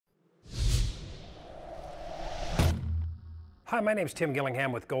Hi, my name is Tim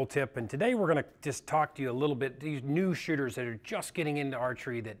Gillingham with Gold Tip, and today we're going to just talk to you a little bit, these new shooters that are just getting into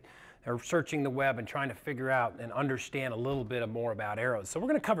archery, that are searching the web and trying to figure out and understand a little bit more about arrows. So we're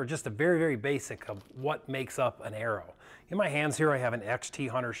going to cover just a very basic of what makes up an arrow. In my hands here I have an XT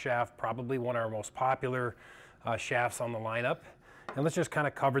Hunter shaft, probably one of our most popular shafts on the lineup. And let's just kind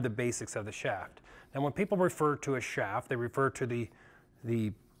of cover the basics of the shaft. Now when people refer to a shaft, they refer to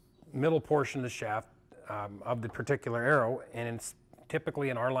the middle portion of the shaft of the particular arrow, and it's typically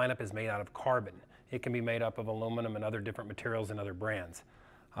in our lineup is made out of carbon. It can be made up of aluminum and other different materials and other brands.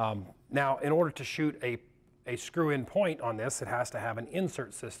 Now in order to shoot a screw-in point on this, it has to have an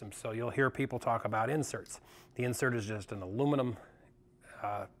insert system. So you'll hear people talk about inserts. The insert is just an aluminum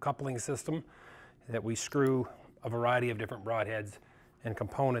coupling system that we screw a variety of different broadheads and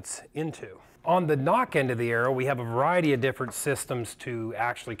components into. On the nock end of the arrow, we have a variety of different systems to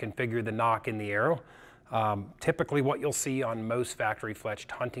actually configure the nock in the arrow. Typically what you'll see on most factory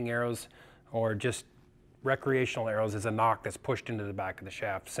fletched hunting arrows or just recreational arrows is a nock that's pushed into the back of the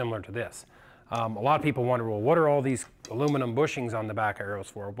shaft, similar to this. A lot of people wonder, well, what are all these aluminum bushings on the back of arrows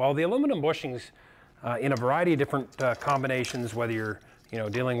for? Well, the aluminum bushings in a variety of different combinations, whether you're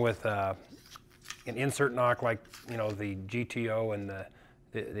dealing with an insert nock like the GTO and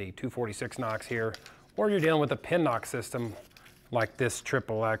the 246 nocks here, or you're dealing with a pin nock system like this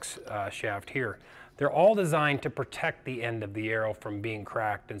XXX shaft here. They're all designed to protect the end of the arrow from being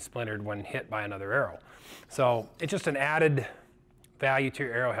cracked and splintered when hit by another arrow. So it's just an added value to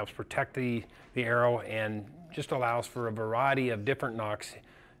your arrow, helps protect the arrow, and just allows for a variety of different nocks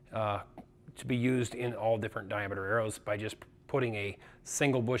to be used in all different diameter arrows by just putting a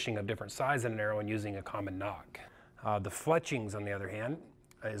single bushing of different size in an arrow and using a common nock. The fletchings, on the other hand,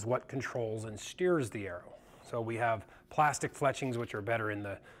 is what controls and steers the arrow. So we have plastic fletchings, which are better in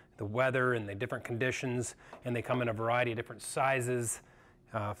the weather and the different conditions, and they come in a variety of different sizes.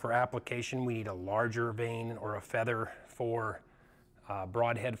 For application, we need a larger vane or a feather for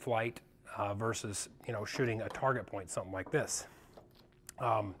broadhead flight versus shooting a target point, something like this.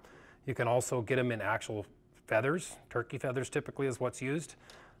 You can also get them in actual feathers. Turkey feathers typically is what's used.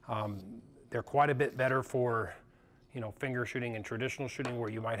 They're quite a bit better for finger shooting and traditional shooting where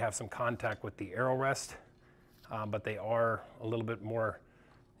you might have some contact with the arrow rest, but they are a little bit more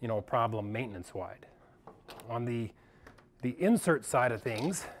problem maintenance-wise. On the insert side of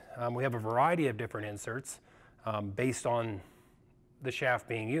things, we have a variety of different inserts based on the shaft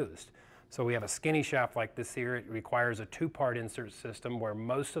being used. So we have a skinny shaft like this here. It requires a two-part insert system where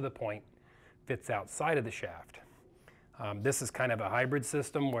most of the point fits outside of the shaft. This is kind of a hybrid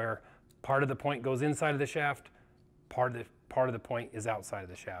system where part of the point goes inside of the shaft, part of the point is outside of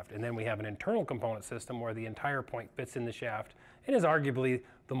the shaft. And then we have an internal component system where the entire point fits in the shaft and is arguably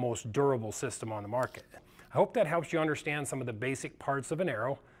the most durable system on the market. I hope that helps you understand some of the basic parts of an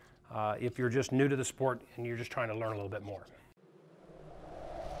arrow if you're just new to the sport and you're just trying to learn a little bit more.